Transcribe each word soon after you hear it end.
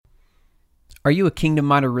Are you a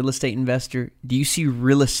kingdom-minded real estate investor? Do you see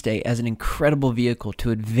real estate as an incredible vehicle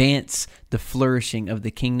to advance the flourishing of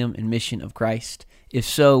the kingdom and mission of Christ? If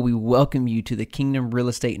so, we welcome you to the Kingdom Real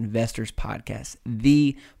Estate Investors Podcast,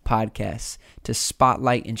 the podcast to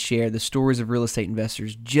spotlight and share the stories of real estate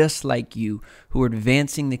investors just like you who are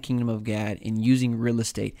advancing the kingdom of God and using real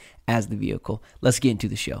estate as the vehicle. Let's get into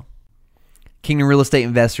the show. Kingdom Real Estate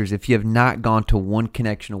Investors, if you have not gone to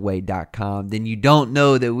oneconnectionaway.com, then you don't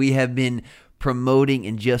know that we have been promoting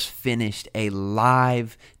and just finished a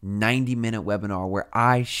live 90-minute webinar where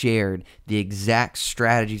I shared the exact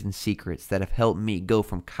strategies and secrets that have helped me go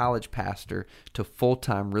from college pastor to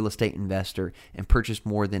full-time real estate investor and purchase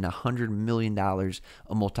more than $100 million of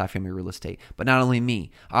multifamily real estate. But not only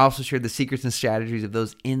me, I also shared the secrets and strategies of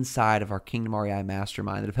those inside of our Kingdom REI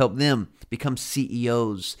mastermind that have helped them become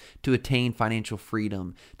CEOs, to attain financial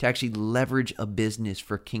freedom, to actually leverage a business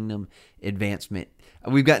for kingdom advancement.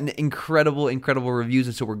 We've gotten incredible reviews,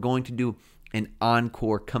 and so we're going to do an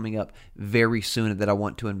encore coming up very soon that I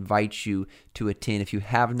want to invite you to attend. If you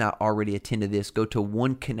have not already attended this, go to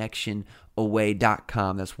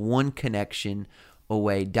oneconnectionaway.com. That's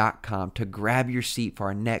oneconnectionaway.com to grab your seat for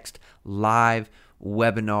our next live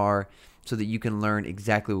webinar so that you can learn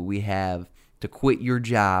exactly what we have to quit your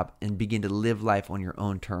job and begin to live life on your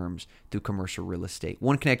own terms through commercial real estate.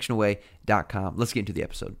 oneconnectionaway.com. Let's get into the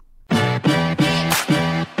episode.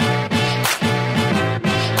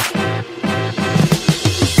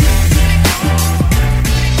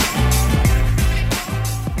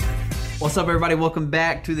 What's up, everybody? Welcome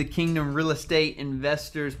back to the Kingdom Real Estate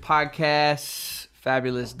Investors Podcast.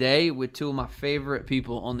 Fabulous day with two of my favorite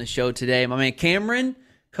people on the show today. My man Cameron,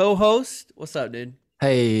 co-host. What's up, dude?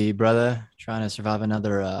 Hey, brother. Trying to survive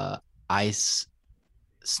another ice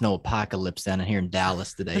snow apocalypse down here in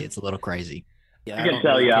Dallas today. It's a little crazy. Yeah, I can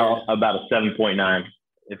tell you about a 7.9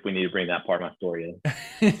 if we need to bring that part of my story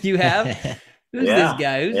in. You have? Who's this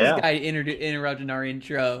guy? Who's this guy interrupting our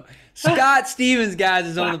intro? Scott Stevens, guys,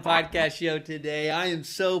 is on the podcast show today. I am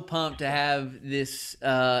so pumped to have this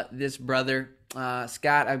brother.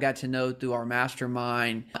 Scott, I've got to know through our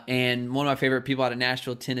mastermind, and one of my favorite people out of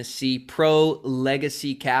Nashville, Tennessee, Pro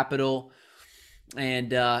Legacy Capital.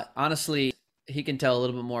 And honestly, he can tell a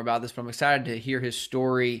little bit more about this, but I'm excited to hear his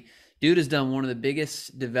story. Dude has done one of the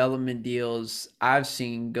biggest development deals I've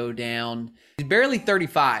seen go down. He's barely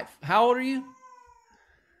 35. How old are you?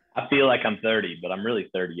 I feel like I'm 30, but I'm really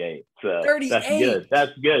 38. So 38. That's good.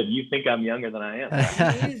 That's good. You think I'm younger than I am.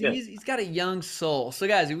 He's got a young soul. So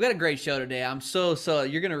guys, we've got a great show today. I'm so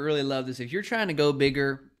you're going to really love this. If you're trying to go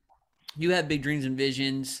bigger, you have big dreams and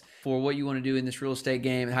visions for what you want to do in this real estate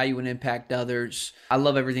game and how you want to impact others. I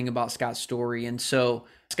love everything about Scott's story. And so,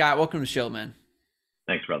 Scott, welcome to the show, man.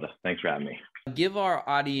 Thanks, brother. Thanks for having me. Give our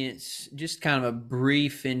audience just kind of a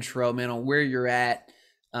brief intro, man, on where you're at,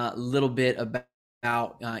 a little bit about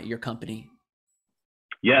your company.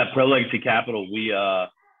 Yeah, Pro Legacy Capital. We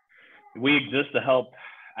exist to help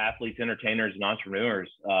athletes, entertainers, and entrepreneurs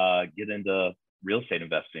get into real estate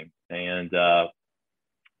investing, and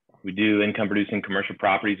we do income-producing commercial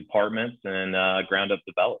properties, apartments, and ground-up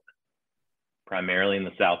development, primarily in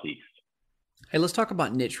the Southeast. Hey, let's talk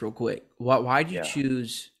about niche real quick. Why did you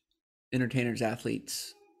choose entertainers,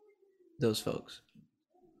 athletes, those folks?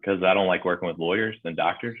 Because I don't like working with lawyers and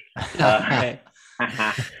doctors. Okay.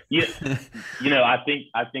 I think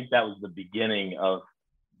that was the beginning of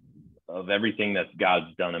everything that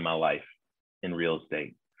God's done in my life in real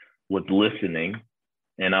estate, was listening.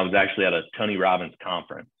 And I was actually at a Tony Robbins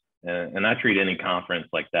conference, and I treat any conference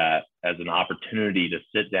like that as an opportunity to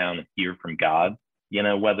sit down and hear from God. You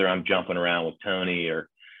know, whether I'm jumping around with Tony or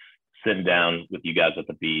sitting down with you guys at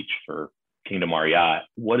the beach for Kingdom REI,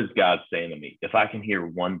 what is God saying to me? If I can hear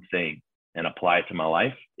one thing and apply it to my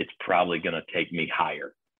life, it's probably going to take me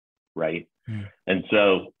higher, right? And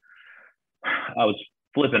so I was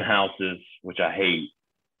flipping houses, which I hate,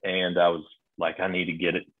 and I was like, I need to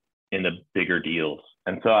get it into bigger deals.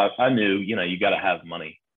 And so I knew, you got to have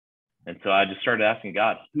money. And so I just started asking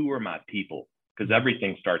God, who are my people? Because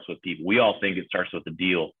everything starts with people. We all think it starts with a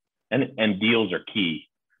deal, and deals are key,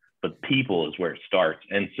 but people is where it starts.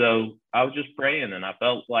 And so I was just praying, and I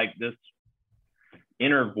felt like this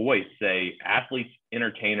inner voice say athletes,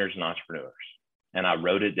 entertainers, and entrepreneurs. And I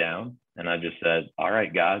wrote it down, and I just said, all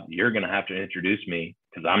right, God, you're going to have to introduce me,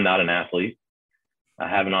 because I'm not an athlete. I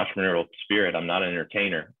have an entrepreneurial spirit. I'm not an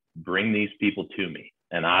entertainer. Bring these people to me,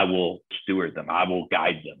 and I will steward them. I will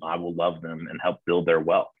guide them. I will love them and help build their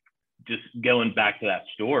wealth. Just going back to that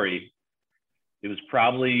story, it was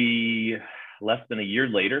probably less than a year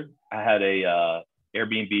later. I had a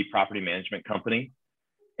Airbnb property management company,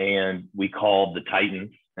 and we called the Titans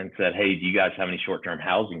and said, hey, do you guys have any short-term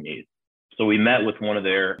housing needs? So we met with one of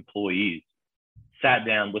their employees, sat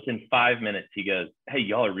down. Within 5 minutes, he goes, hey,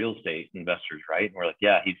 y'all are real estate investors, right? And we're like,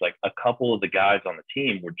 yeah. He's like, a couple of the guys on the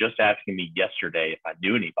team were just asking me yesterday if I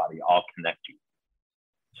knew anybody. I'll connect you.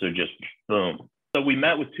 So just boom. So we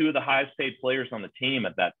met with two of the highest paid players on the team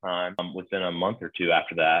at that time, within a month or two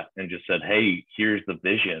after that, and just said, hey, here's the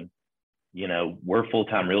vision. You know, we're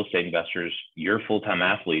full-time real estate investors. You're full-time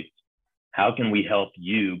athletes. How can we help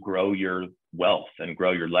you grow your wealth and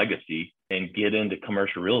grow your legacy and get into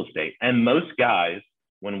commercial real estate? And most guys,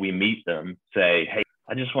 when we meet them, say, hey,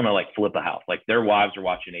 I just want to like flip a house. Like their wives are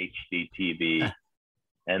watching HGTV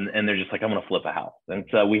and they're just like, I'm going to flip a house. And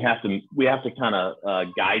so we have to kind of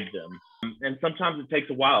guide them. And sometimes it takes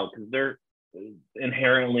a while because they're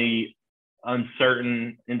inherently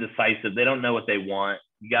uncertain, indecisive. They don't know what they want.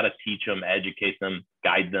 You got to teach them, educate them,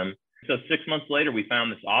 guide them. So 6 months later, we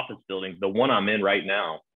found this office building, the one I'm in right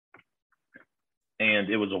now. And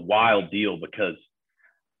it was a wild deal because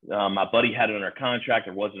my buddy had it under contract.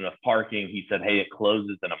 There wasn't enough parking. He said, hey, it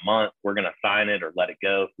closes in a month. We're going to sign it or let it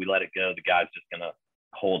go. If we let it go, the guy's just going to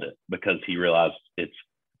hold it because he realized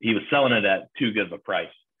he was selling it at too good of a price.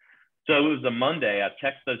 So it was a Monday. I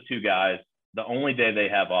texted those two guys. The only day they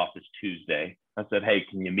have off is Tuesday. I said, hey,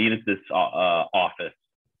 can you meet at this office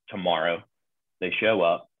tomorrow? They show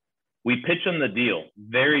up. We pitch them the deal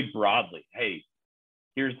very broadly. Hey,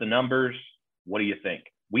 here's the numbers. What do you think?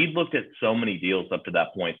 We looked at so many deals up to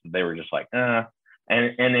that point that they were just like,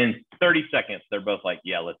 And in 30 seconds, they're both like,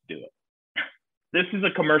 yeah, let's do it. This is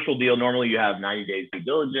a commercial deal. Normally you have 90 days due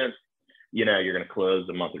diligence. You know, you're going to close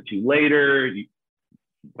a month or two later.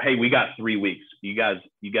 Hey, we got 3 weeks. You guys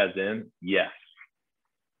in? Yes.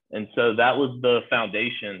 And so that was the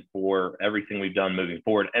foundation for everything we've done moving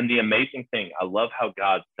forward. And the amazing thing, I love how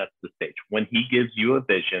God sets the stage. When he gives you a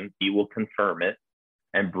vision, he will confirm it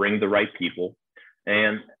and bring the right people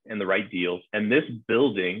and the right deals. And this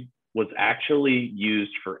building was actually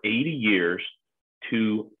used for 80 years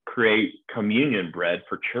to create communion bread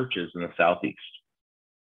for churches in the Southeast.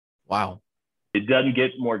 Wow. It doesn't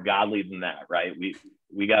get more godly than that, right?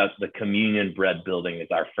 We got the communion bread building as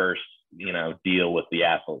our first, deal with the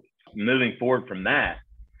athletes. Moving forward from that,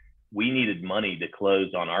 we needed money to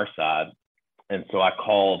close on our side. And so I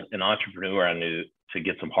called an entrepreneur I knew to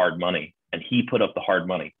get some hard money, and he put up the hard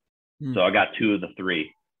money. So I got 2 of the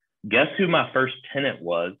 3. Guess who my first tenant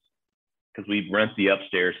was? Because we rent the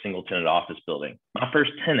upstairs single tenant office building. My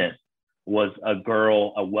first tenant was a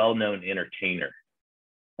girl, a well-known entertainer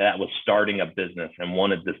that was starting a business and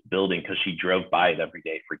wanted this building because she drove by it every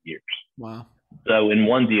day for years. Wow. So in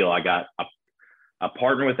one deal, I got a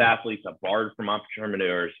partner with athletes, I borrowed from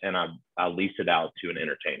entrepreneurs, and I leased it out to an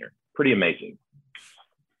entertainer. Pretty amazing.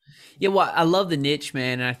 Yeah, well, I love the niche,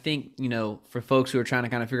 man. And I think, for folks who are trying to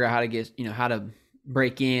kind of figure out how to get, how to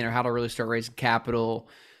break in or how to really start raising capital,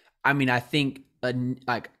 I mean, I think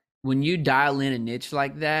like when you dial in a niche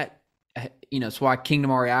like that, it's why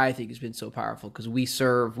Kingdom REI, I think, has been so powerful because we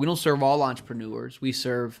don't serve all entrepreneurs. We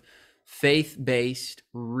serve faith-based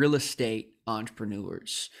real estate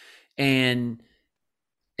entrepreneurs. And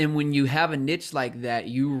when you have a niche like that,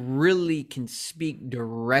 you really can speak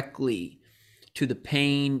directly to the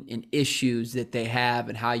pain and issues that they have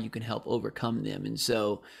and how you can help overcome them. And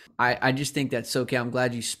so I just think that's okay. I'm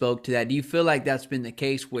glad you spoke to that. Do you feel like that's been the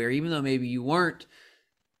case where even though maybe you weren't,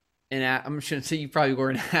 and I'm shouldn't say you probably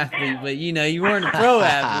weren't an athlete, but you weren't a pro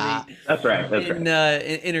athlete. That's right. An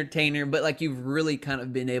entertainer, but like you've really kind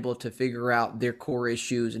of been able to figure out their core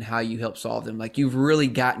issues and how you help solve them. Like you've really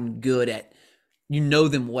gotten good at,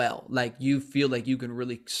 them well. Like you feel like you can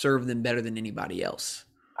really serve them better than anybody else.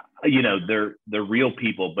 They're real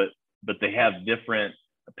people, but they have different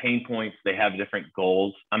pain points. They have different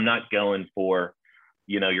goals. I'm not going for,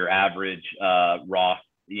 your average Roth,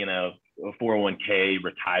 401k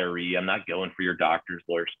retiree. I'm not going for your doctors,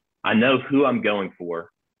 lawyers. I know who I'm going for.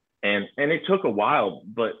 And it took a while,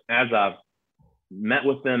 but as I've met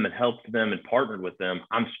with them and helped them and partnered with them,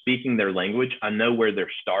 I'm speaking their language. I know where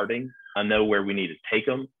they're starting. I know where we need to take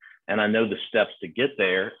them. And I know the steps to get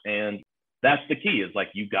there. And that's the key, is like,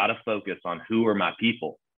 you got to focus on who are my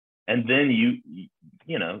people. And then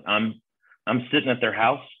I'm sitting at their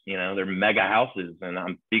house, their mega houses, and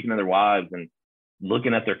I'm speaking to their wives and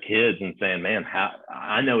looking at their kids and saying, man,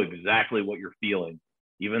 I know exactly what you're feeling,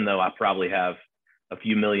 even though I probably have a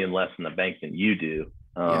few million less in the bank than you do.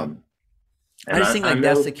 I just think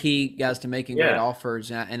that's the key, guys, to making great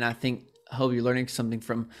offers. And I hope you're learning something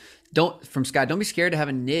from Scott. Don't be scared to have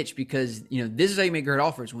a niche, because this is how you make great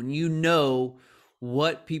offers. When you know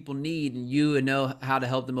what people need and you know how to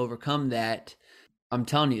help them overcome that, I'm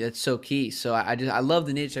telling you, that's so key. So I love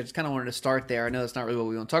the niche. I just kind of wanted to start there. I know that's not really what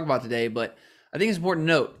we want to talk about today, but I think it's important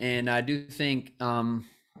to note. And I do think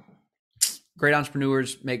great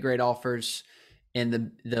entrepreneurs make great offers,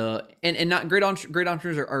 and and not great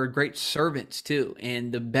entrepreneurs are great servants too.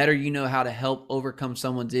 And the better you know how to help overcome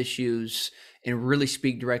someone's issues and really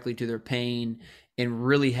speak directly to their pain and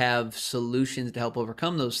really have solutions to help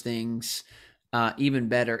overcome those things, even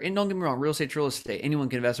better. And don't get me wrong, real estate. Anyone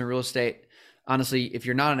can invest in real estate. Honestly, if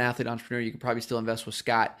you're not an athlete entrepreneur, you can probably still invest with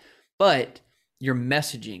Scott, but your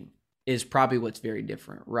messaging is probably what's very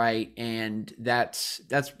different, right? And that's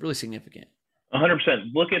really significant.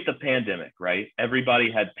 100%. Look at the pandemic, right? Everybody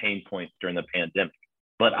had pain points during the pandemic.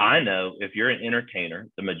 But I know if you're an entertainer,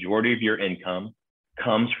 the majority of your income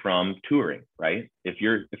comes from touring, right? If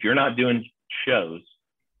you're not doing shows,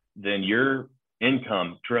 then your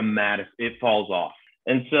income it falls off.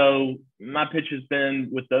 And so my pitch has been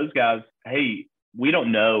with those guys, hey, we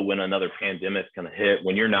don't know when another pandemic is going to hit,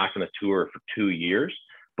 when you're not going to tour for 2 years.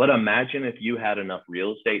 But imagine if you had enough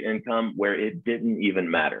real estate income where it didn't even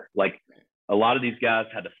matter. Like, a lot of these guys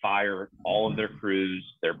had to fire all of their crews,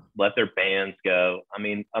 let their bands go. I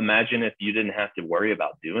mean, imagine if you didn't have to worry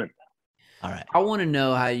about doing that. All right. I want to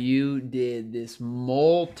know how you did this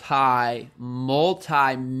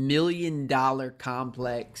multi-million-dollar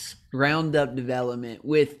complex ground up development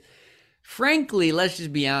with, frankly, let's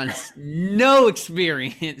just be honest, no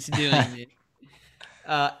experience doing it.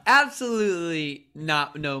 Absolutely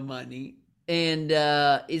no money. And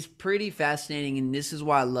it's pretty fascinating. And this is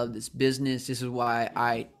why I love this business. This is why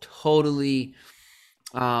I totally,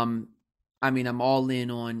 I'm all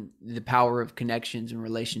in on the power of connections and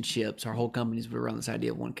relationships. Our whole company's built around this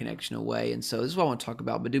idea of one connection away. And so this is what I want to talk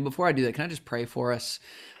about. But dude, before I do that, can I just pray for us?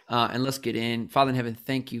 And let's get in. Father in heaven,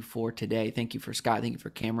 thank you for today. Thank you for Scott. Thank you for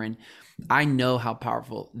Cameron. I know how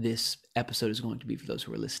powerful this episode is going to be for those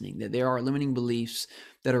who are listening, that there are limiting beliefs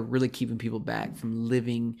that are really keeping people back from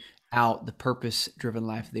living out the purpose-driven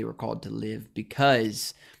life they were called to live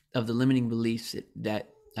because of the limiting beliefs that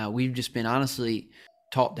we've just been honestly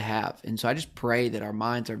taught to have. And so I just pray that our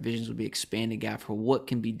minds, our visions will be expanded, God, for what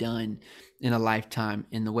can be done in a lifetime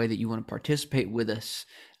in the way that you want to participate with us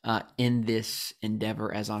in this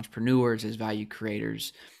endeavor as entrepreneurs, as value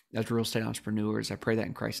creators, as real estate entrepreneurs. I pray that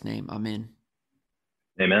in Christ's name. Amen.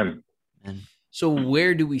 Amen. So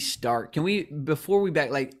where do we start? Can we, before we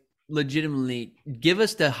legitimately give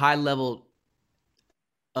us the high level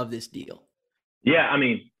of this deal? Yeah. I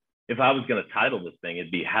mean, if I was going to title this thing,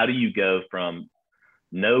 it'd be, how do you go from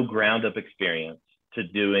no ground up experience to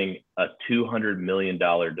doing a $200 million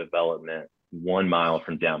development 1 mile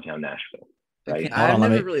from downtown Nashville? Right? Okay, I've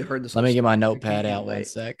never really heard this. Let me get my notepad out 1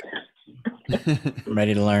 sec. I'm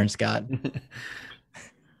ready to learn, Scott.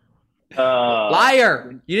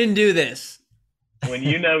 Liar! You didn't do this. When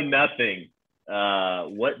you know nothing,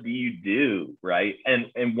 what do you do, right?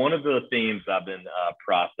 And one of the themes I've been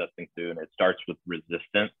processing through, and it starts with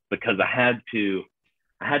resistance, because I had to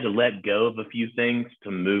let go of a few things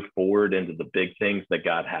to move forward into the big things that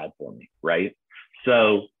God had for me, right?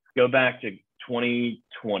 So go back to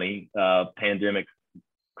 2020, pandemic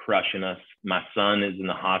crushing us. My son is in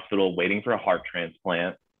the hospital waiting for a heart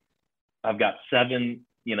transplant. I've got 7,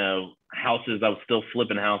 houses. I was still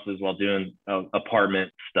flipping houses while doing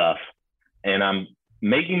apartment stuff. And I'm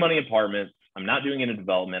making money in apartments. I'm not doing any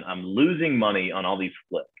development. I'm losing money on all these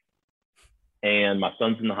flips. And my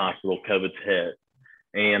son's in the hospital, COVID's hit.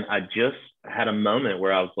 And I just had a moment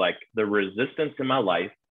where I was like, the resistance in my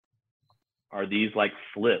life are these like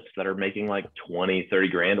flips that are making like 20, 30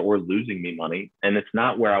 grand or losing me money. And it's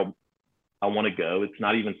not where I want to go. It's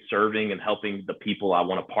not even serving and helping the people I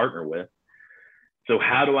want to partner with. So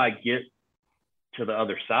how do I get to the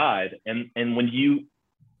other side? And when you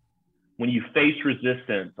face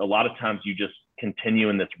resistance, a lot of times you just continue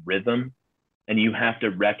in this rhythm and you have to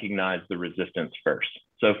recognize the resistance first.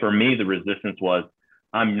 So for me, the resistance was,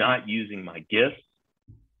 I'm not using my gifts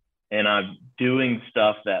and I'm doing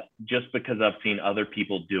stuff that just because I've seen other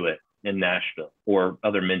people do it in Nashville or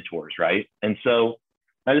other mentors, right? And so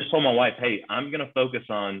I just told my wife, hey, I'm going to focus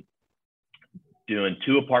on doing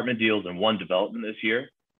 2 apartment deals and 1 development this year.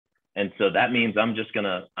 And so that means I'm just going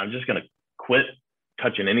to quit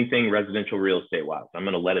touching anything residential real estate wise. I'm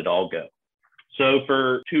going to let it all go. So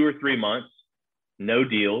for 2 or 3 months, no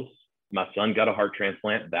deals. My son got a heart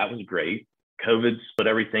transplant. That was great. COVID's put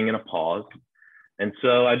everything in a pause. And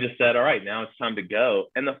so I just said, all right, now it's time to go.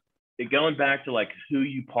 And going back to like who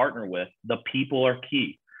you partner with, the people are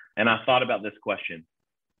key. And I thought about this question: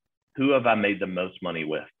 who have I made the most money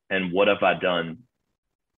with? And what have I done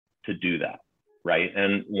to do that? Right.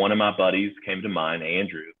 And one of my buddies came to mind,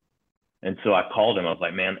 Andrew. And so I called him. I was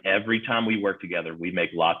like, man, every time we work together, we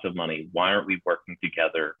make lots of money. Why aren't we working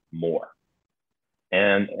together more?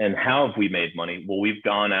 And how have we made money? Well, we've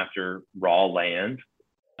gone after raw land.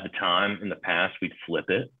 At the time in the past, we'd flip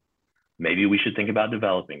it. Maybe we should think about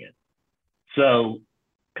developing it. So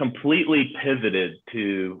completely pivoted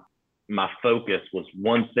to my focus was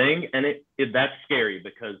one thing. And that's scary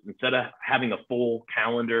because instead of having a full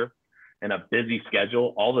calendar and a busy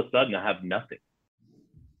schedule, all of a sudden I have nothing.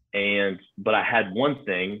 But I had one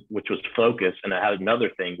thing, which was focus, and I had another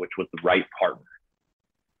thing, which was the right partner.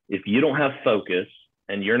 If you don't have focus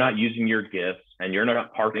and you're not using your gifts and you're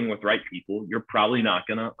not partnering with right people, you're probably not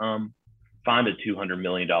going to find a $200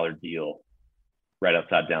 million deal right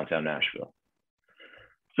outside downtown Nashville.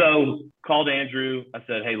 So called Andrew. I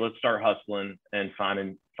said, hey, let's start hustling and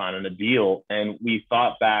finding a deal. And we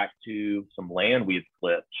thought back to some land we had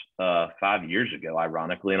flipped 5 years ago,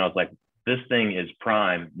 ironically. And I was like, this thing is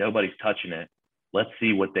prime. Nobody's touching it. Let's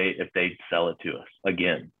see if they sell it to us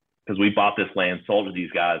again. Because we bought this land, sold to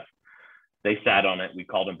these guys. They sat on it. We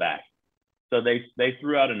called them back. So they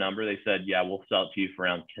threw out a number. They said, yeah, we'll sell it to you for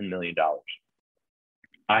around $10 million.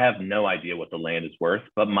 I have no idea what the land is worth,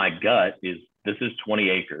 but my gut is this is 20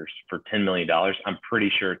 acres for $10 million. I'm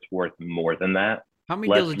pretty sure it's worth more than that. How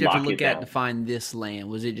many deals did you have to look at to find this land?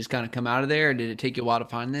 Was it just kind of come out of there, or did it take you a while to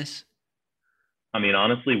find this? I mean,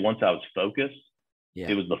 honestly, once I was focused,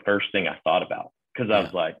 It was the first thing I thought about because I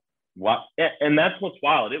was like, what? And that's what's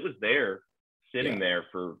wild. It was there, sitting there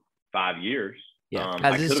for 5 years. Yeah,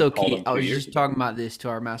 this is so key. I was just talking about this to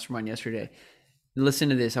our mastermind yesterday. Listen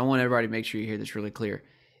to this. I want everybody to make sure you hear this really clear.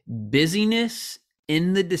 Busyness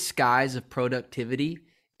in the disguise of productivity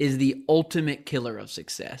is the ultimate killer of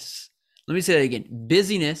success. Let me say that again.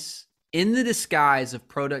 Busyness in the disguise of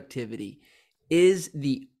productivity is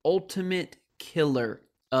the ultimate killer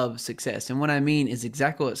of success. And what I mean is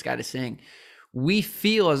exactly what Scott is saying. We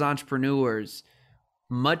feel as entrepreneurs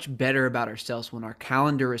much better about ourselves when our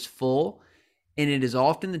calendar is full. And it is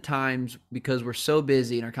often the times because we're so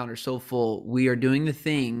busy and our calendar is so full, we are doing the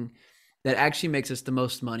thing that actually makes us the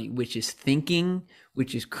most money, which is thinking,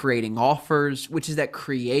 which is creating offers, which is that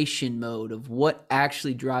creation mode of what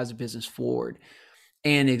actually drives a business forward.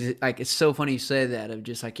 And it's so funny you say that, of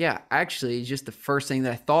just like, yeah, actually it's just the first thing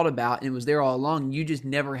that I thought about, and it was there all along. You just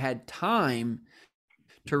never had time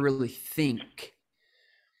to really think.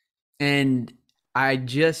 And I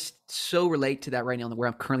just so relate to that right now where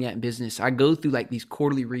I'm currently at in business. I go through like these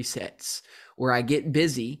quarterly resets where I get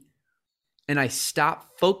busy and I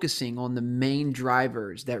stop focusing on the main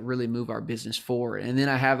drivers that really move our business forward. And then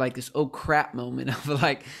I have like this, oh crap moment of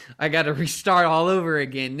like, I got to restart all over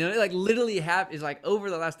again. You know, like literally is like over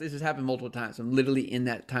the last, this has happened multiple times. I'm literally in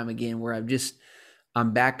that time again where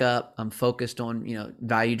I'm back up. I'm focused on,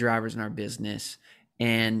 value drivers in our business.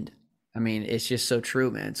 And I mean, it's just so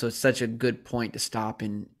true, man. So it's such a good point to stop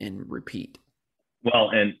and repeat.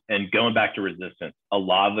 Well, and going back to resistance, a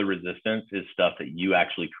lot of the resistance is stuff that you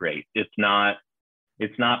actually create. It's not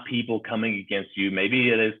people coming against you. Maybe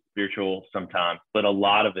it is spiritual sometimes, but a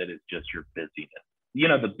lot of it is just your busyness.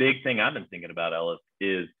 The big thing I've been thinking about, Ellis,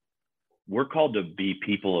 is we're called to be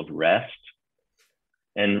people of rest.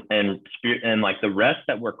 And spirit, and like the rest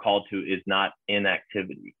that we're called to is not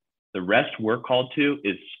inactivity. The rest we're called to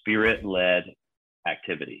is spirit-led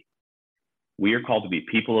activity. We are called to be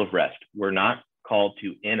people of rest. We're not called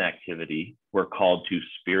to inactivity. We're called to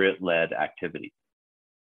spirit-led activity.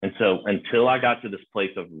 And so until I got to this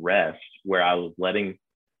place of rest where I was letting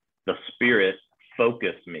the Spirit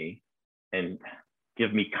focus me and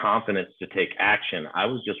give me confidence to take action, I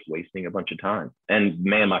was just wasting a bunch of time. And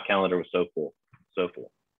man, my calendar was so full.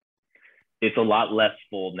 It's a lot less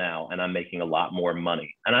full now, and I'm making a lot more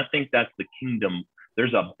money. And I think that's the kingdom.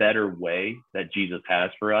 There's a better way that Jesus has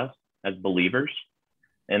for us as believers.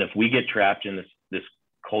 And if we get trapped in this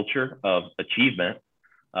culture of achievement,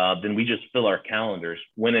 then we just fill our calendars,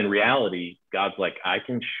 when in reality, God's like, I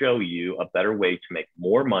can show you a better way to make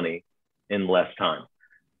more money in less time.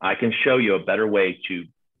 I can show you a better way to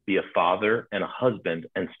be a father and a husband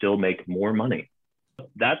and still make more money.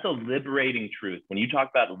 That's a liberating truth. When you talk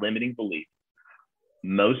about limiting belief,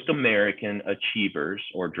 most American achievers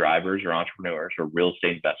or drivers or entrepreneurs or real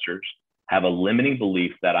estate investors have a limiting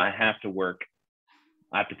belief that I have to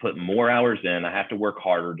put more hours in. I have to work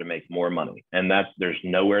harder to make more money. And there's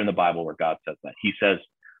nowhere in the Bible where God says that. He says,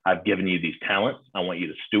 I've given you these talents. I want you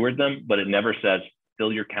to steward them, but it never says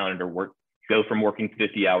fill your calendar, go from working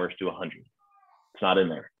 50 hours to 100. It's not in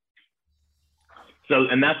there. So,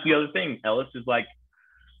 and that's the other thing, Ellis, is like,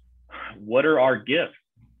 what are our gifts?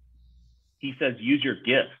 He says, use your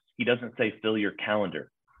gifts. He doesn't say fill your calendar.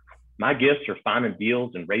 My gifts are finding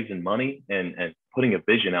deals and raising money and putting a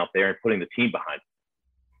vision out there and putting the team behind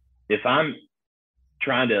it. If I'm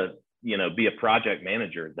trying to, be a project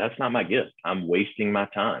manager, that's not my gift. I'm wasting my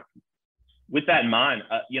time. With that in mind,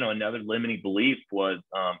 another limiting belief was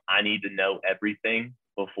I need to know everything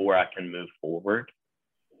before I can move forward.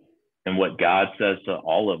 And what God says to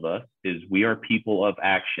all of us is we are people of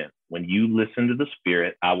action. When you listen to the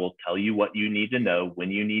Spirit, I will tell you what you need to know when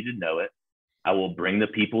you need to know it. I will bring the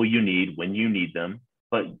people you need when you need them.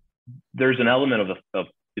 But there's an element of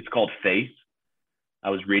it's called faith. I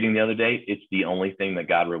was reading the other day, it's the only thing that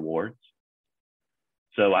God rewards.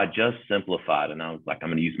 So I just simplified and I was like, I'm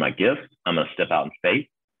going to use my gift. I'm going to step out in faith.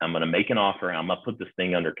 I'm going to make an offer. And I'm going to put this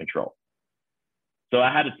thing under control. So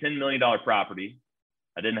I had a $10 million property.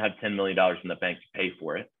 I didn't have $10 million in the bank to pay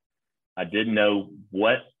for it. I didn't know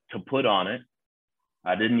what to put on it.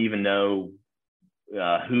 I didn't even know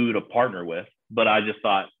who to partner with. But I just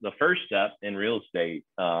thought the first step in real estate,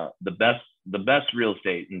 the best real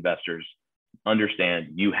estate investors understand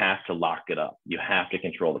you have to lock it up. You have to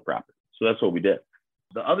control the property. So that's what we did.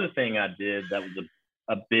 The other thing I did that was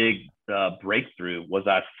a big breakthrough was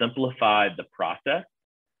I simplified the process.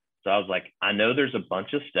 So I was like, I know there's a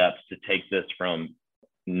bunch of steps to take this from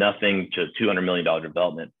nothing to $200 million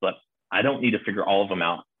development, but I don't need to figure all of them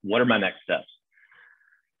out. What are my next steps?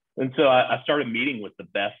 And so I started meeting with the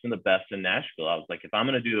best and the best in Nashville. I was like, if I'm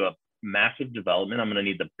going to do a massive development, I'm going to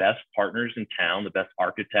need the best partners in town, the best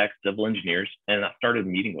architects, civil engineers. And I started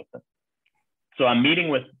meeting with them. So I'm meeting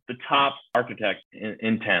with the top architect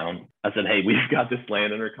in town. I said, hey, we've got this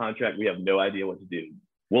land under contract. We have no idea what to do.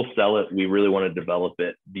 We'll sell it. We really want to develop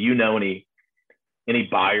it. Do you know any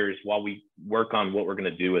buyers while we work on what we're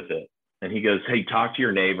going to do with it? And he goes, hey, talk to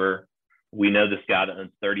your neighbor. We know this guy that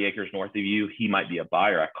owns 30 acres north of you. He might be a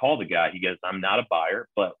buyer. I called the guy. He goes, I'm not a buyer,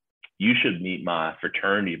 but you should meet my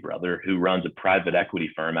fraternity brother who runs a private equity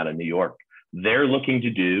firm out of New York. They're looking to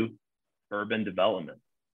do urban development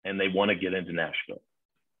and they want to get into Nashville.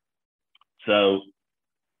 So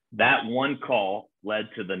that one call led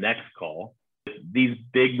to the next call. These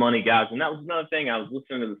big money guys. And that was another thing. I was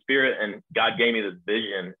listening to the Spirit and God gave me this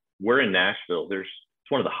vision. We're in Nashville. It's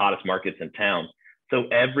one of the hottest markets in town. So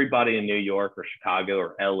everybody in New York or Chicago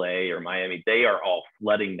or LA or Miami, they are all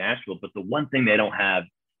flooding Nashville. But the one thing they don't have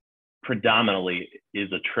predominantly is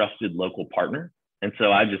a trusted local partner. And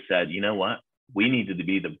so I just said, you know what? We needed to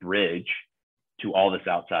be the bridge to all this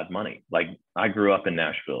outside money. Like I grew up in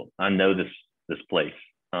Nashville. I know this place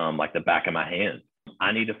like the back of my hand.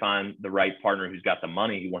 I need to find the right partner who's got the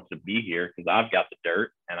money, who wants to be here because I've got the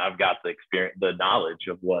dirt and I've got the experience, the knowledge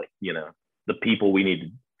of what, the people we need to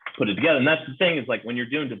put it together. And that's the thing is like when you're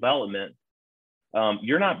doing development,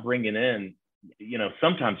 you're not bringing in,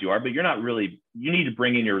 sometimes you are, but you're not really, you need to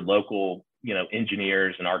bring in your local,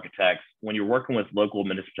 engineers and architects. When you're working with local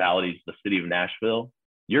municipalities, the city of Nashville,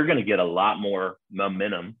 you're going to get a lot more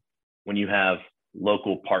momentum when you have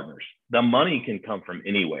local partners. The money can come from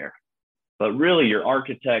anywhere, but really your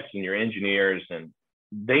architects and your engineers, and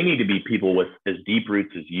they need to be people with as deep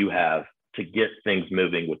roots as you have to get things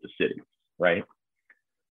moving with the city, right?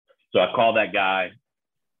 So I called that guy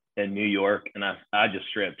in New York and I just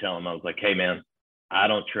straight up tell him, I was like, hey man, I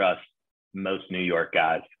don't trust most New York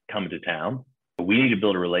guys coming to town. We need to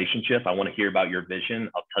build a relationship. I want to hear about your vision.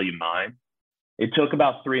 I'll tell you mine. It took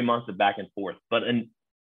about 3 months of back and forth, but, and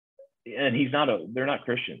they're not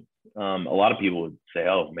Christians. A lot of people would say,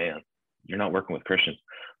 oh man, you're not working with Christians,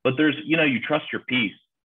 but there's, you trust your peace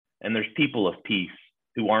and there's people of peace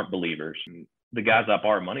who aren't believers. The guys I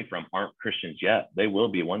borrow money from aren't Christians yet. They will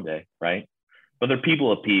be one day, right? But they're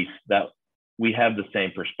people of peace that we have the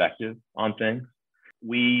same perspective on things.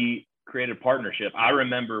 We created a partnership. I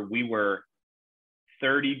remember we were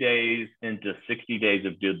 30 days into 60 days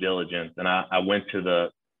of due diligence. And I went to the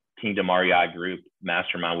Kingdom REI group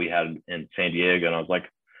mastermind we had in San Diego. And I was like,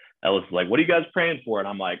 Ellis was like, what are you guys praying for? And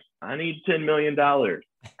I'm like, I need $10 million.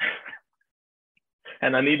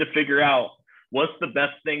 And I need to figure out what's the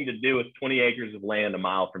best thing to do with 20 acres of land a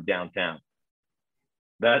mile from downtown.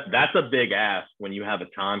 That's a big ask when you have a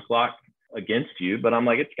time clock against you, but I'm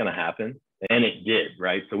like, it's going to happen. And it did,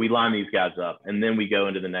 right? So we line these guys up and then we go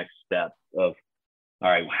into the next step of, all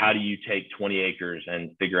right, how do you take 20 acres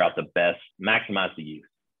and figure out the best, maximize the use?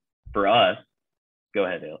 For us, go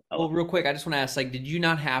ahead, Ellis. Well, real quick, I just want to ask, like, did you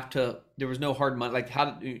not have to, there was no hard money, like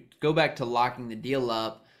how did you go back to locking the deal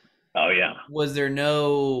up? Oh yeah. Was there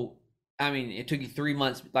no, I mean, it took you 3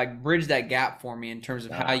 months, like bridge that gap for me in terms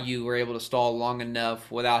of how you were able to stall long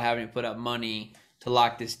enough without having to put up money to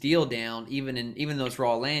lock this deal down, even though it's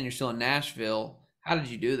raw land, you're still in Nashville. How did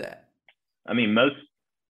you do that? I mean, most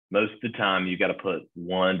most of the time you got to put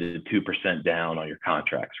 1 to 2% down on your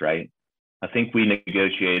contracts, right? I think we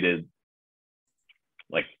negotiated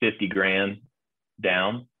like 50 grand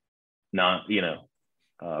down, not,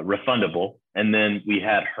 refundable. And then we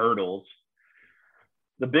had hurdles.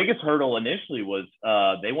 The biggest hurdle initially was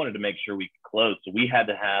they wanted to make sure we could close. So we had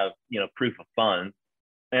to have, proof of funds.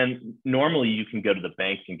 And normally you can go to the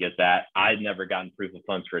banks and get that. I'd never gotten proof of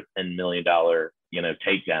funds for a $10 million,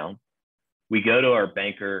 takedown. We go to our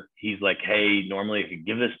banker. He's like, hey, normally I could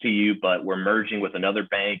give this to you, but we're merging with another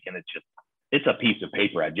bank and it's a piece of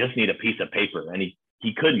paper. I just need a piece of paper. And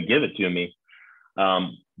he couldn't give it to me.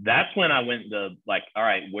 That's when I went to like, all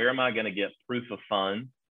right, where am I going to get proof of funds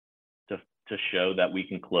to show that we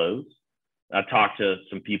can close? I talked to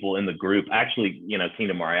some people in the group. Actually,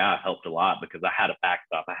 Kingdom REI helped a lot because I had a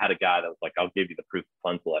backstop. I had a guy that was like, I'll give you the proof of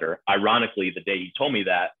funds letter. Ironically, the day he told me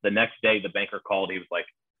that, the next day the banker called. He was like,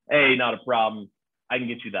 hey, not a problem. I can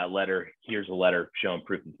get you that letter. Here's a letter showing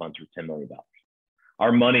proof of funds for $10 million.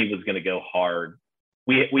 Our money was going to go hard.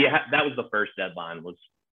 That was the first deadline, was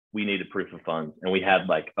we needed proof of funds. And we had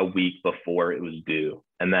like a week before it was due.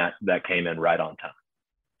 And that came in right on time.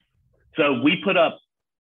 So we put up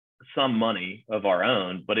some money of our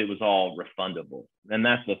own, but it was all refundable. And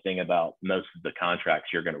that's the thing about most of the contracts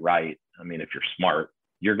you're going to write. I mean, if you're smart,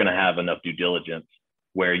 you're going to have enough due diligence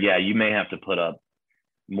where, yeah, you may have to put up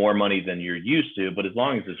more money than you're used to, but as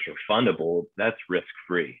long as it's refundable, that's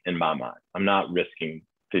risk-free in my mind. I'm not risking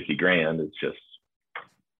 50 grand. It's just,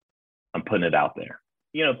 I'm putting it out there.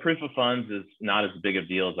 Proof of funds is not as big a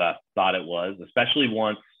deal as I thought it was, especially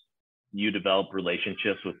once you develop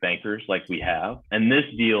relationships with bankers like we have. And this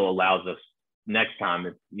deal allows us next time,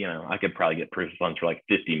 I could probably get proof of funds for like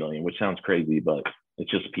 50 million, which sounds crazy, but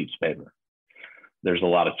it's just a piece of paper. There's a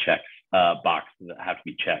lot of checks, boxes that have to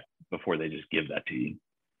be checked before they just give that to you.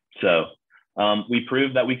 So we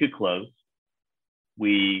proved that we could close.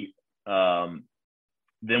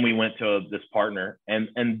 Then we went to this partner and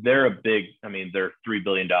they're they're $3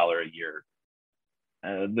 billion a year.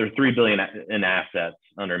 They're $3 billion in assets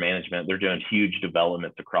under management. They're doing huge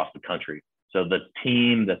developments across the country. So the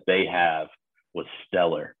team that they have was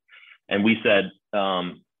stellar. And we said,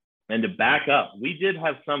 and to back up, we did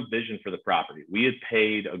have some vision for the property. We had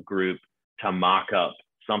paid a group to mock up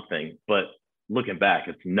something, but looking back,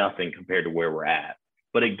 it's nothing compared to where we're at.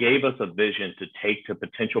 But it gave us a vision to take to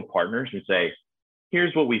potential partners and say,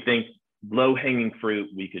 here's what we think low-hanging fruit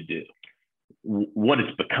we could do. What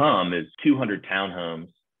it's become is 200 townhomes,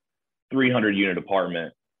 300 unit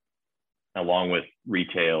apartment, along with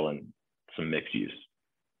retail and some mixed use.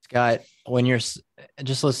 Scott, when you're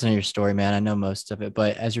just listening to your story, man, I know most of it,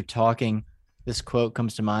 but as you're talking, this quote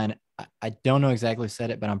comes to mind. I don't know exactly who said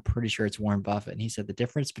it, but I'm pretty sure it's Warren Buffett. And he said, the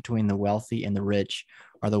difference between the wealthy and the rich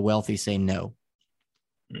are the wealthy say no.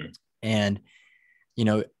 Mm. And,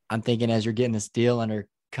 I'm thinking as you're getting this deal under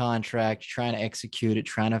contract, trying to execute it,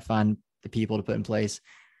 trying to find the people to put in place,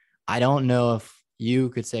 I don't know if you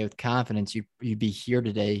could say with confidence you'd be here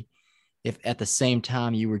today if at the same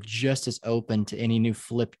time you were just as open to any new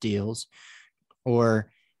flip deals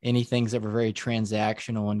or any things that were very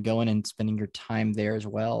transactional and going and spending your time there as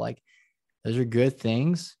well. Like, those are good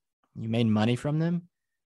things. You made money from them,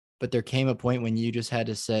 but there came a point when you just had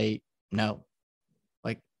to say, no,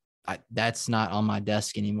 that's not on my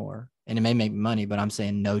desk anymore. And it may make money, but I'm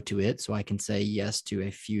saying no to it so I can say yes to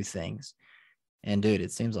a few things. And dude,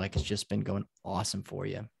 it seems like it's just been going awesome for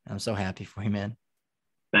you. I'm so happy for you, man.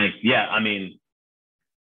 Thanks. Yeah. I mean,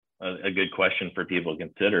 a good question for people to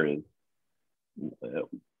consider is,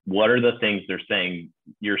 what are the things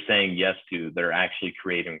you're saying yes to that are actually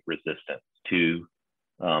creating resistance to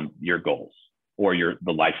your goals or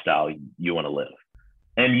the lifestyle you want to live?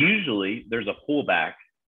 And usually there's a pullback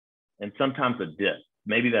and sometimes a dip.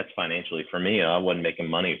 Maybe that's financially. For me, I wasn't making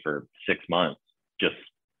money for 6 months, just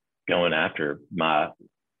going after my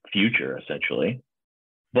future essentially.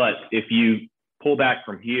 But if you pull back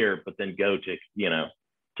from here, but then go to,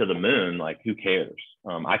 to the moon, like, who cares?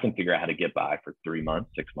 I can figure out how to get by for 3 months,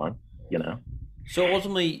 6 months, So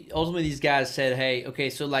ultimately these guys said, hey, okay,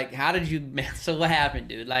 so like, how did you, so what happened,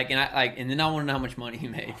 dude? Like, and then I want to know how much money you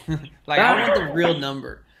made. I want the real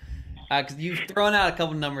number. Because you've thrown out a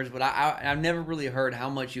couple numbers, but I've never really heard how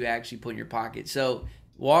much you actually put in your pocket. So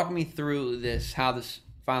walk me through this, how this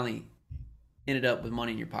finally ended up with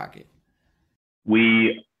money in your pocket.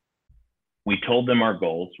 We told them our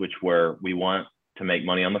goals, which were, we want to make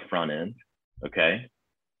money on the front end. Okay.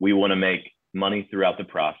 We want to make money throughout the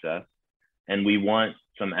process. And we want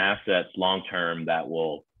some assets long-term that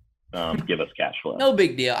will give us cash flow. No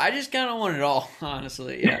big deal. I just kind of want it all,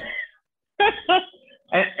 honestly. Yeah.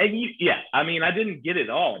 Yeah, I mean, I didn't get it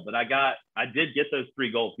all, but I did get those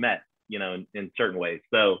 3 goals met, in certain ways.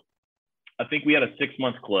 So I think we had a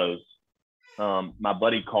 6-month close. My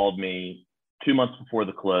buddy called me 2 months before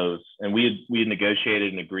the close, and we had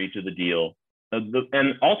negotiated and agreed to the deal.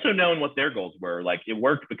 And also knowing what their goals were, like it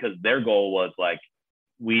worked because their goal was like,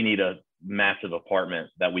 we need a massive apartment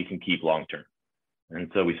that we can keep long term.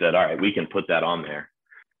 And so we said, all right, we can put that on there.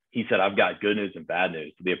 He said, I've got good news and bad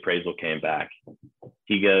news. The appraisal came back.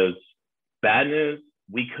 He goes, bad news,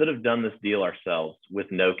 we could have done this deal ourselves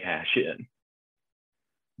with no cash in.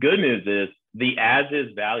 Good news is the as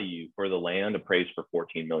is value for the land appraised for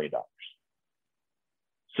 $14 million.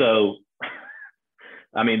 So,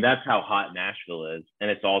 I mean, that's how hot Nashville is.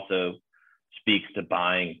 And it's also speaks to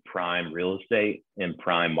buying prime real estate in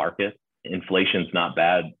prime markets. Inflation's not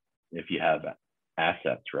bad if you have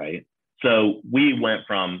assets, right? So we went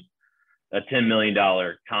from a $10 million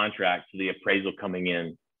contract to the appraisal coming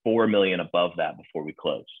in $4 million above that before we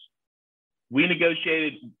closed. We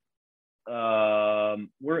negotiated,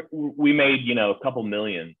 we made, a couple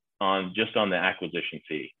million on the acquisition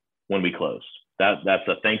fee when we closed. That's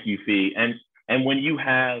a thank you fee. And when you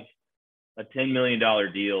have a $10 million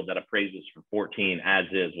deal that appraises for 14 as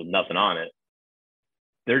is with nothing on it,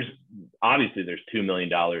 there's $2 million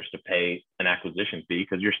to pay an acquisition fee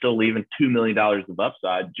because you're still leaving $2 million of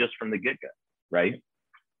upside just from the get-go, right?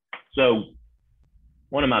 So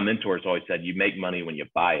one of my mentors always said, you make money when you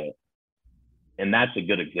buy it. And that's a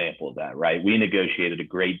good example of that, right? We negotiated a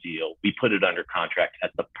great deal. We put it under contract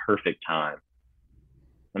at the perfect time.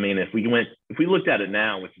 I mean, if we looked at it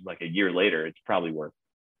now, which is like a year later, it's probably worth,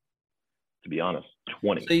 to be honest,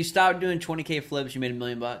 20. So you stopped doing 20K flips, you made $1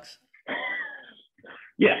 million.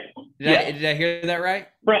 Yeah. Did I hear that right?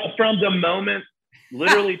 From the moment,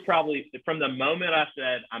 literally probably from the moment I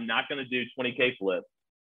said, I'm not going to do 20K flips,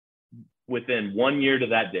 within 1 year to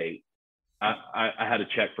that date, I had a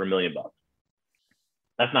check for $1 million.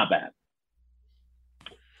 That's not bad.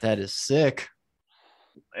 That is sick.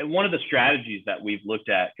 And one of the strategies that we've looked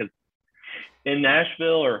at, because in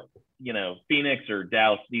Nashville or, Phoenix or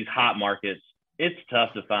Dallas, these hot markets, it's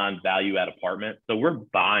tough to find value add apartments. So we're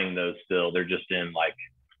buying those still. They're just in like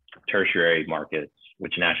tertiary markets,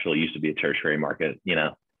 which Nashville used to be a tertiary market,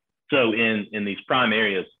 So in these prime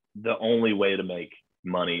areas, the only way to make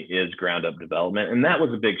money is ground up development. And that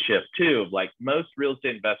was a big shift too, of like most real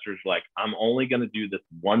estate investors, like, I'm only going to do this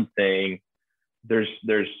one thing. There's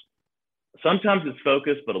sometimes it's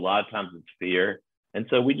focus, but a lot of times it's fear. And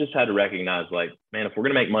so we just had to recognize, like, man, if we're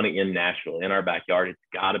going to make money in Nashville, in our backyard, it's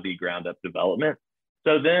got to be ground up development.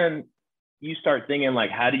 So then you start thinking, like,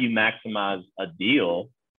 how do you maximize a deal?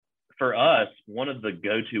 For us, one of the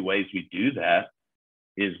go-to ways we do that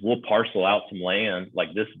is we'll parcel out some land,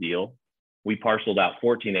 like this deal. We parceled out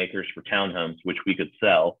 14 acres for townhomes, which we could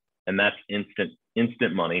sell. And that's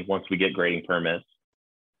instant money once we get grading permits.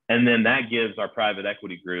 And then that gives our private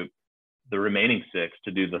equity group the remaining 6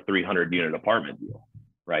 to do the 300 unit apartment deal,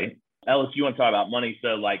 right? Ellis, you want to talk about money?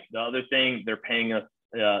 So like the other thing, they're paying us,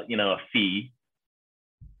 a fee,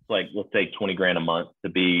 like let's say 20 grand a month to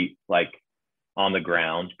be like on the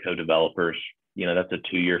ground, co-developers. That's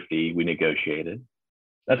a 2-year fee we negotiated.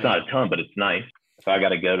 That's not a ton, but it's nice. If I got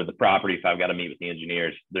to go to the property, if I've got to meet with the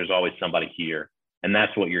engineers, there's always somebody here, and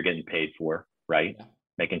that's what you're getting paid for, right?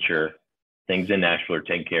 Making sure things in Nashville are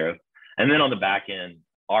taken care of. And then on the back end,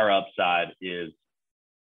 our upside is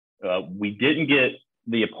we didn't get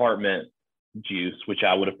the apartment juice, which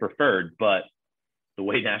I would have preferred, but the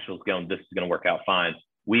way Nashville's going, this is going to work out fine.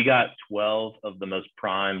 We got 12 of the most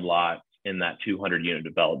prime lots in that 200 unit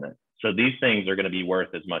development. So these things are going to be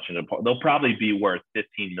worth as much. They'll probably be worth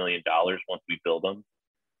 $15 million once we build them.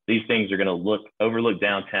 These things are going to overlook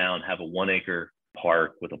downtown, have a 1 acre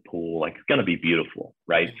park with a pool. Like, it's going to be beautiful,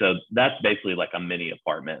 right? So that's basically like a mini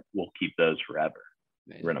apartment. We'll keep those forever.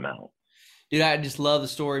 Amazing. Rent them out. Dude, I just love the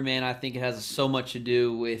story, man. I think it has so much to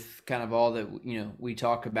do with kind of all that, we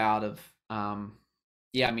talk about of,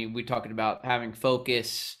 we're talking about having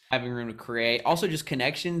focus, having room to create, also just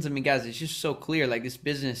connections. I mean, guys, it's just so clear. Like, this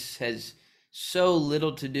business has so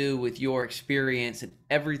little to do with your experience and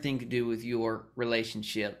everything to do with your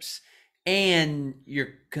relationships and your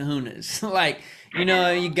kahunas. Like,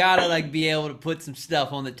 you gotta like be able to put some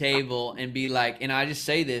stuff on the table and be like, and I just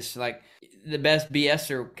say this, like, the best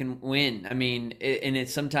BSer can win. I mean, and it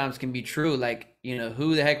sometimes can be true. Like,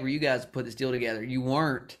 who the heck were you guys to put this deal together? You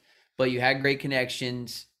weren't, but you had great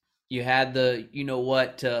connections. You had the,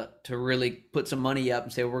 to really put some money up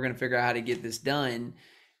and say, we're going to figure out how to get this done.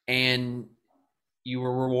 And you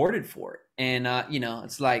were rewarded for it. And,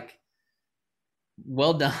 it's like,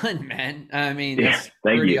 well done, man. I mean, that's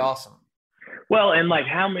pretty awesome. Well, and like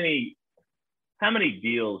how many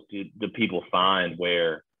deals do people find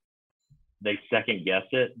where they second guess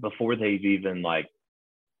it before they've even like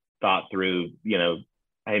thought through,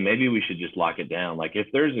 hey, maybe we should just lock it down. Like if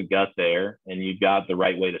there's a gut there and you've got the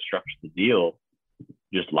right way to structure the deal,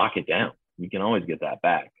 just lock it down. You can always get that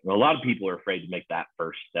back. And a lot of people are afraid to make that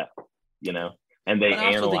first step, and they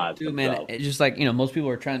analyze too, man. It's just like, most people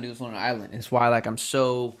are trying to do this on an island. It's why like I'm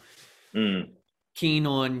so keen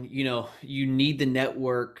on, you need the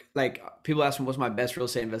network. Like people ask me, what's my best real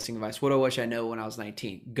estate investing advice? What do I wish I know when I was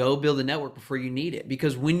 19? Go build a network before you need it.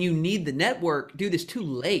 Because when you need the network, dude, it's too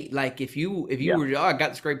late. Like if you were, I got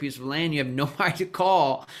this great piece of land, you have nobody to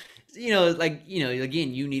call.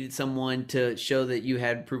 Again, you needed someone to show that you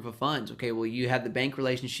had proof of funds. Okay, well, you had the bank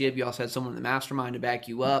relationship. You also had someone in the mastermind to back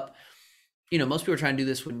you up. Most people are trying to do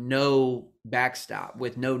this with no backstop,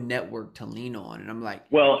 with no network to lean on. And I'm like,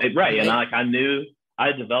 well, right. And I knew I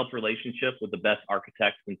had developed relationships with the best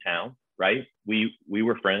architects in town, right? We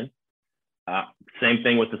were friends. Same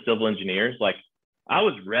thing with the civil engineers. Like I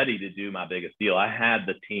was ready to do my biggest deal. I had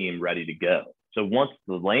the team ready to go. So once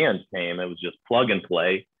the land came, it was just plug and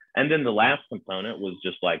play. And then the last component was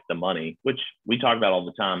just like the money, which we talk about all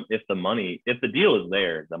the time. If the deal is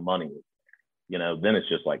there, the money is, then it's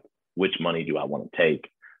just like, which money do I want to take?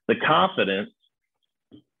 The confidence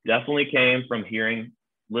definitely came from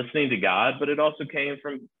listening to God, but it also came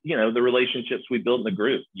from, the relationships we built in the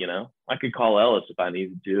group. I could call Ellis if I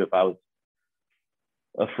needed to, if I was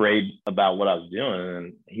afraid about what I was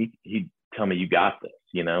doing, and he'd tell me, you got this,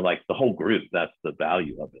 like the whole group. That's the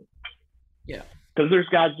value of it. Yeah. Because there's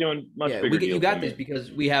guys doing much bigger deals. You got this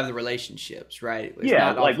because we have the relationships, right? It's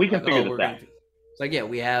not like we can figure this out. It's like, yeah,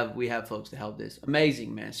 we have folks to help this.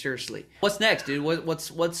 Amazing, man. Seriously. What's next, dude? What's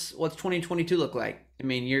 2022 look like? I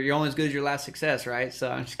mean, you're only as good as your last success, right?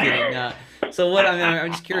 So I'm just kidding.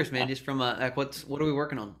 I'm just curious, man. Just from what are we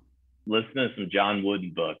working on? Listening to some John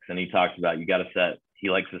Wooden books, and he talks about he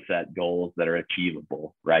likes to set goals that are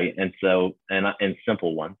achievable, right? And so and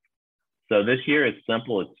simple ones. So this year it's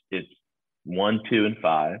simple. It's 1, 2, and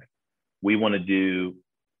 5. We want to do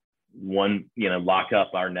one, lock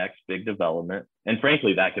up our next big development. And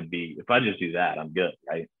frankly, that could be, if I just do that, I'm good,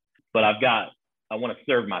 right? But I want to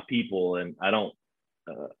serve my people, and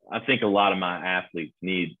I think a lot of my athletes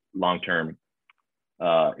need long-term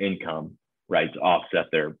income, right, to offset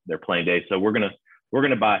their playing days. So we're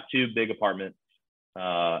gonna buy 2 big apartments,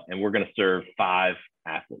 and we're gonna serve 5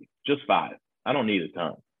 athletes, just 5. I don't need a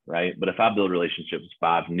ton, right? But if I build relationships with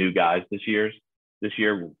 5 new guys this year,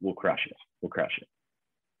 we'll crush it. We'll crush it.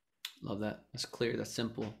 Love that. That's clear. That's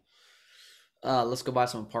simple. Let's go buy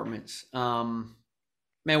some apartments.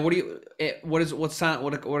 Man, what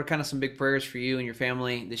are kind of some big prayers for you and your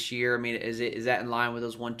family this year? I mean, is that in line with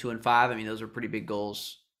those 1, 2, and 5? I mean, those are pretty big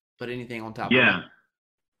goals, but anything on top of that? Yeah.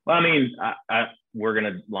 Well, I mean, we're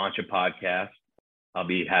going to launch a podcast. I'll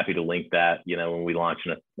be happy to link that, when we launch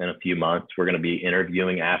in a few months. We're going to be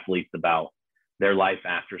interviewing athletes about their life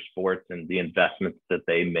after sports and the investments that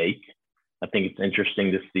they make. I think it's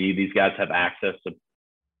interesting to see these guys have access to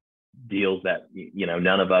deals that,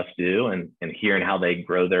 none of us do, and hearing how they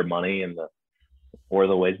grow their money or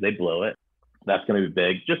the ways they blow it. That's going to be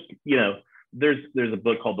big. Just, there's a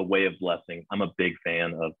book called The Way of Blessing. I'm a big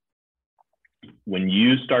fan of when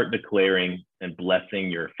you start declaring and blessing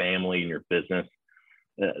your family and your business,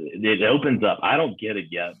 it opens up. I don't get it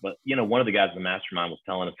yet, but one of the guys in the mastermind was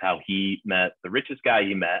telling us how he met the richest guy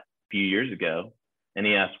he met a few years ago. And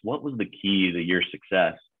he asked, what was the key to your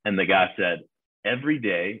success? And the guy said, every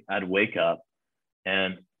day I'd wake up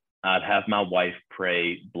and I'd have my wife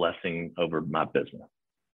pray blessing over my business.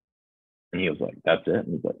 And he was like, that's it?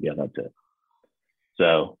 And he's like, yeah, that's it.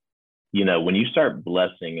 So, when you start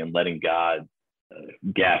blessing and letting God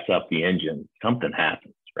gas up the engine, something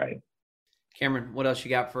happens, right? Cameron, what else you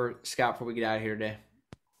got for Scott before we get out of here today?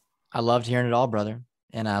 I loved hearing it all, brother.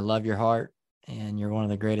 And I love your heart. And you're one of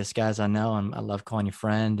the greatest guys I know. I love calling you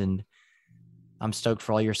friend, and I'm stoked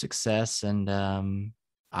for all your success. And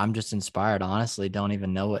I'm just inspired, honestly. Don't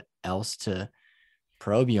even know what else to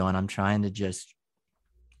probe you on. I'm trying to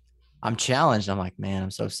I'm challenged. I'm like, man,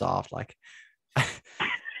 I'm so soft. Like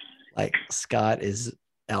Scott is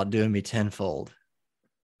outdoing me tenfold.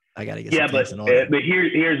 I got to get some things in order. But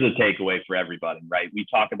here's the takeaway for everybody, right? We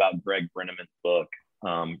talk about Greg Brenneman's book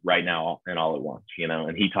right now and All at Once,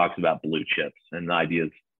 and he talks about blue chips, and the idea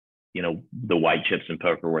is, the white chips in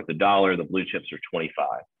poker are worth $1, the blue chips are 25.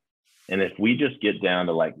 And if we just get down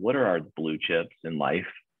to like, what are our blue chips in life,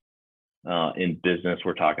 in business,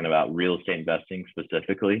 we're talking about real estate investing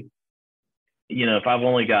specifically. If I've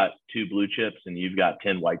only got 2 blue chips and you've got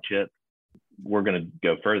 10 white chips, we're going to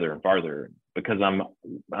go further and farther. because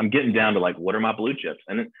I'm getting down to like, what are my blue chips?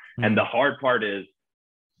 And the hard part is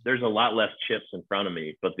there's a lot less chips in front of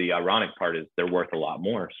me, but the ironic part is they're worth a lot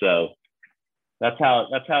more. So that's how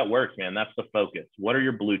it works, man. That's the focus. What are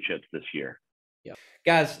your blue chips this year? Yeah,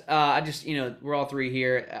 guys, I just, we're all three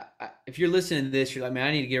here. If you're listening to this, you're like, man,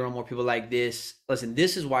 I need to get around more people like this. Listen,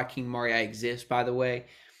 this is why Kingdom REI exists, by the way.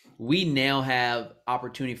 We now have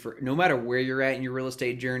opportunity for, no matter where you're at in your real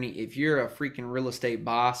estate journey, if you're a freaking real estate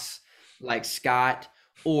boss like Scott,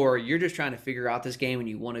 or you're just trying to figure out this game and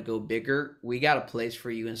you want to go bigger, we got a place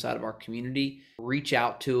for you inside of our community. Reach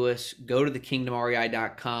out to us. Go to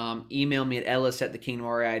thekingdomrei.com. Email me at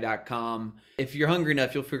ellis@thekingdomrei.com. If you're hungry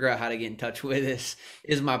enough, you'll figure out how to get in touch with us,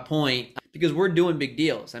 is my point. Because we're doing big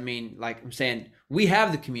deals. I mean, like I'm saying, we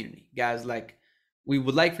have the community, guys. Like, we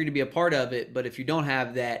would like for you to be a part of it, but if you don't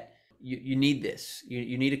have that, you need this.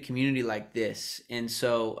 You need a community like this. And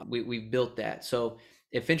so we've built that. So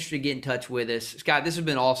if interested, get in touch with us. Scott, this has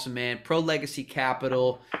been awesome, man.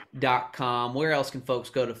 ProLegacyCapital.com. Where else can folks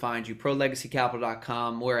go to find you?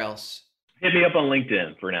 ProLegacyCapital.com. Where else? Hit me up on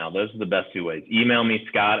LinkedIn for now. Those are the best two ways. Email me,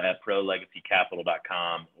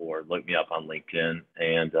 Scott@ProLegacyCapital.com, or look me up on LinkedIn.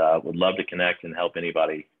 And would love to connect and help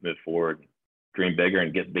anybody move forward, dream bigger,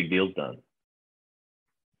 and get big deals done.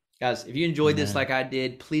 Guys, if you enjoyed this like I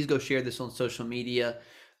did, please go share this on social media.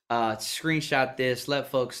 Screenshot this,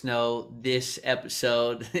 let folks know this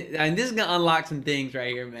episode. And this is going to unlock some things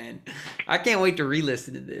right here, man. I can't wait to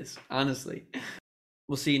re-listen to this, honestly.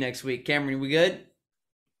 We'll see you next week. Cameron, we good?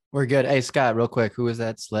 We're good. Hey, Scott, real quick, who was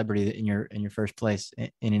that celebrity in your first place?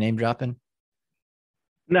 Any name dropping?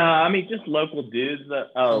 No, I mean, just local dudes.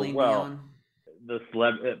 Celine Dion. The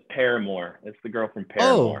Paramore. It's the girl from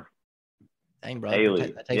Paramore. Oh, dang, bro.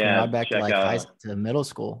 Haley. That takes me right back to middle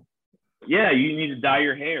school. Yeah, you need to dye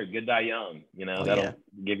your hair. Good dye young. That'll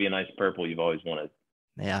give you a nice purple you've always wanted.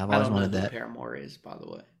 Yeah, I've always wanted that. Paramore is, by the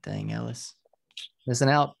way. Dang, Ellis. Listen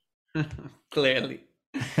out. Clearly.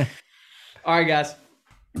 All right, guys.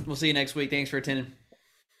 We'll see you next week. Thanks for attending.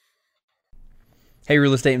 Hey,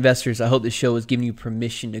 real estate investors. I hope this show has given you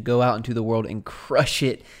permission to go out into the world and crush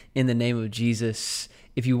it in the name of Jesus.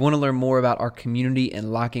 If you want to learn more about our community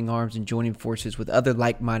and locking arms and joining forces with other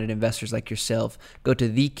like-minded investors like yourself, go to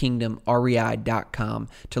thekingdomrei.com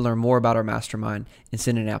to learn more about our mastermind and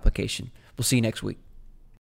send an application. We'll see you next week.